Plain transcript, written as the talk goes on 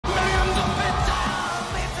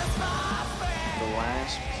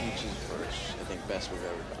best we've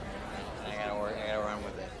ever done. I gotta run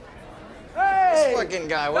with it. Hey! This fucking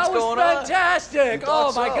guy, what's going on? That was fantastic!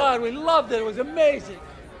 Oh my so? God, we loved it. It was amazing.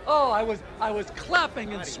 Oh, I was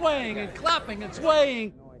clapping and swaying and clapping and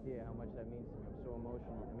swaying. No idea how much that means to me. I'm so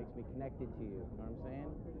emotional. It makes me connected to you. You know what I'm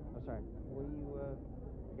saying? I'm sorry. What do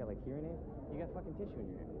you got like hearing aid? You got fucking tissue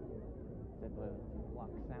in your ear. Is that the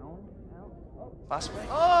block sound out? Oh, possibly.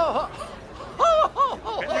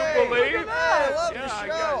 Can you believe? I love the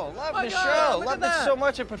show. Love the show. Loved it so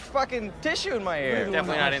much I put fucking tissue in my ear.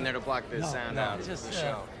 Definitely not in there to block the sound out of the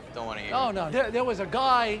show. Don't want to hear. Oh, no. There was a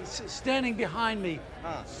guy standing behind me.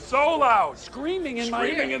 So loud. Screaming in my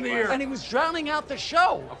ear. Screaming in the ear. And he was drowning out the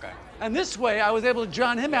show. Okay. And this way, I was able to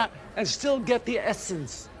drown him out and still get the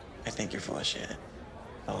essence. I think you're full of shit.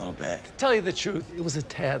 A little bit. To tell you the truth, it was a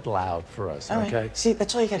tad loud for us, okay? See,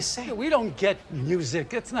 that's all you gotta say. We don't get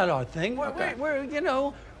music. It's not our thing. We're you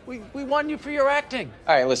know, we want you for your acting.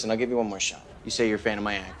 All right, listen, I'll give you one more shot. You say you're a fan of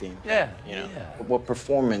my acting. Yeah. You know, yeah. what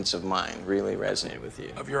performance of mine really resonated with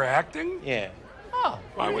you? Of your acting? Yeah. Oh,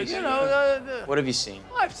 Why would you you- know, What have you seen?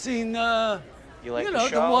 I've seen, You like you the know,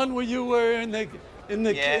 show? the one where you were in the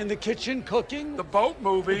Yeah. in the kitchen cooking. The boat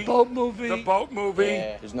movie. The boat movie. The boat movie.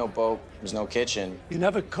 Yeah, there's no boat, there's no kitchen. You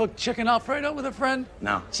never cooked chicken Alfredo with a friend?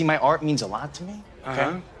 No. See, my art means a lot to me. Okay?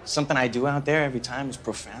 Uh-huh. Something I do out there every time is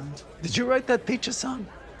profound. Did you write that Peaches song?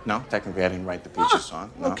 No, technically I didn't write the Peaches song.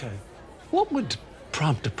 No. Okay. What would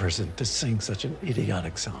prompt a person to sing such an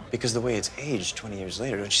idiotic song? Because the way it's aged 20 years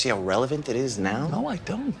later, don't you see how relevant it is now? No, I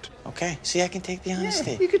don't. Okay, see, I can take the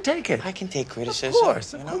honesty. Yeah, you could take it. I can take criticism. Of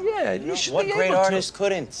course. You know? Yeah, You know, you should what be great able to. artist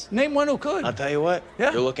couldn't? Name one who could. I'll tell you what.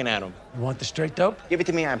 Yeah. You're looking at him. You want the straight dope? Give it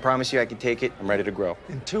to me. I promise you I can take it. I'm ready to grow.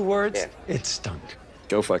 In 2 words, Yeah. it stunk.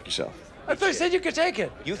 Go fuck yourself. I thought you said you could take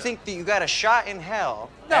it. You think that you got a shot in hell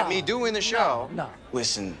No. at me doing the show? No.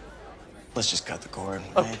 Listen, let's just cut the cord,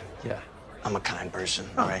 Okay. right? Yeah. I'm a kind person,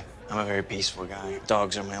 right? I'm a very peaceful guy.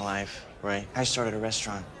 Dogs are my life, right? I started a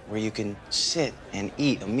restaurant where you can sit and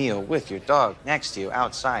eat a meal with your dog next to you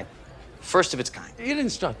outside. First of its kind. You didn't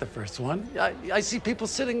start the first one. I see people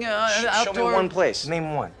sitting outdoor. Show me one place.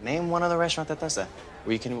 Name one. Name one other restaurant that does that.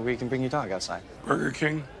 Where you can bring your dog outside. Burger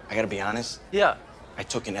King. I gotta be honest. Yeah. I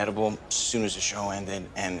took an edible as soon as the show ended,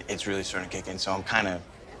 and it's really starting to kick in. So I'm kind of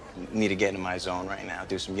need to get into my zone right now.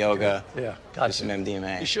 Do some yoga. Yeah. Do Gotcha. some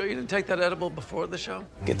MDMA. You sure you didn't take that edible before the show?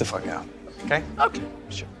 Get the fuck out. Okay? Okay.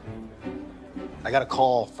 Sure. I got a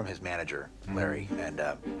call from his manager, Larry, and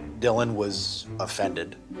Dylan was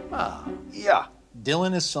offended. Ah. Yeah.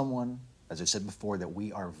 Dylan is someone, as I said before, that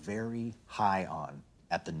we are very high on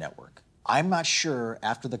at the network. I'm not sure,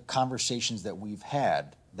 after the conversations that we've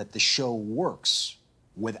had, that the show works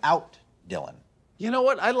without Dylan. You know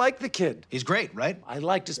what? I like the kid. He's great, right? I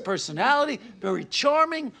liked his personality, very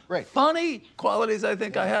charming, Right. funny, qualities I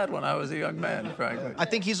think I had when I was a young man, frankly. I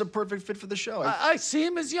think he's a perfect fit for the show. I see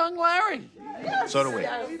him as young Larry. So do we.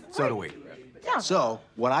 So do we. So,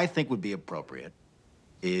 what I think would be appropriate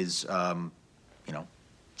is, you know,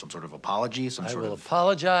 some sort of apology, some I sort will of...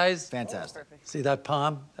 apologize. Fantastic. See that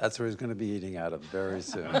palm? That's where he's going to be eating out of very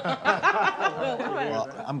soon. Well,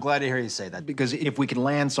 I'm glad to hear you say that, because if we can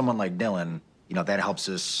land someone like Dylan, you know, that helps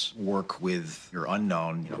us work with your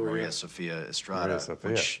unknown, you know, Maria Sophia Estrada, Maria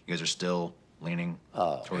Sophia. which you guys are still leaning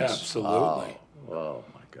towards. Absolutely. Oh,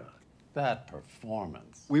 my God. That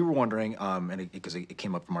performance. We were wondering, and because it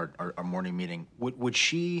came up from our morning meeting, would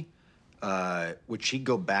she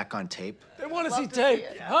go back on tape? They want to see tape,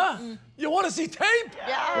 huh? You want to see tape?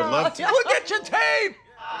 Would love to. We'll get your tape.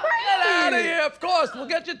 Get out of here. Of course, we'll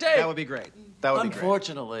get your tape. That would be great. That would be great.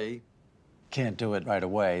 Unfortunately, can't do it right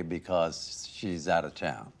away because she's out of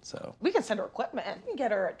town. So We can send her equipment. We can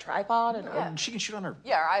get her a tripod and And she can shoot on her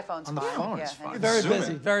our iPhone's on the fine. phone. Yeah, It's fine. very Zoom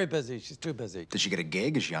busy, in. very busy. She's too busy. Did she get a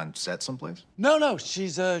gig? Is she on set someplace? No,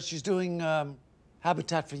 she's doing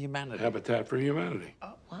Habitat for Humanity. Habitat for Humanity.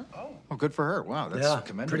 Oh, good for her. Wow, that's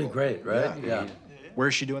commendable. pretty great, right? Yeah. Where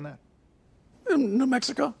is she doing that? In New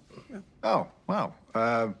Mexico. Oh, wow.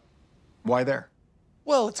 Why there?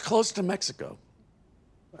 Well, it's close to Mexico,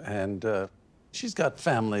 and she's got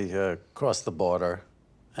family across the border,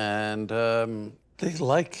 and they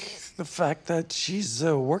like the fact that she's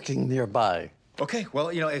working nearby. Okay,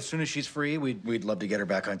 well, you know, as soon as she's free, we'd love to get her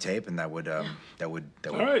back on tape, and that would All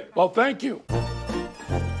right. Well, thank you.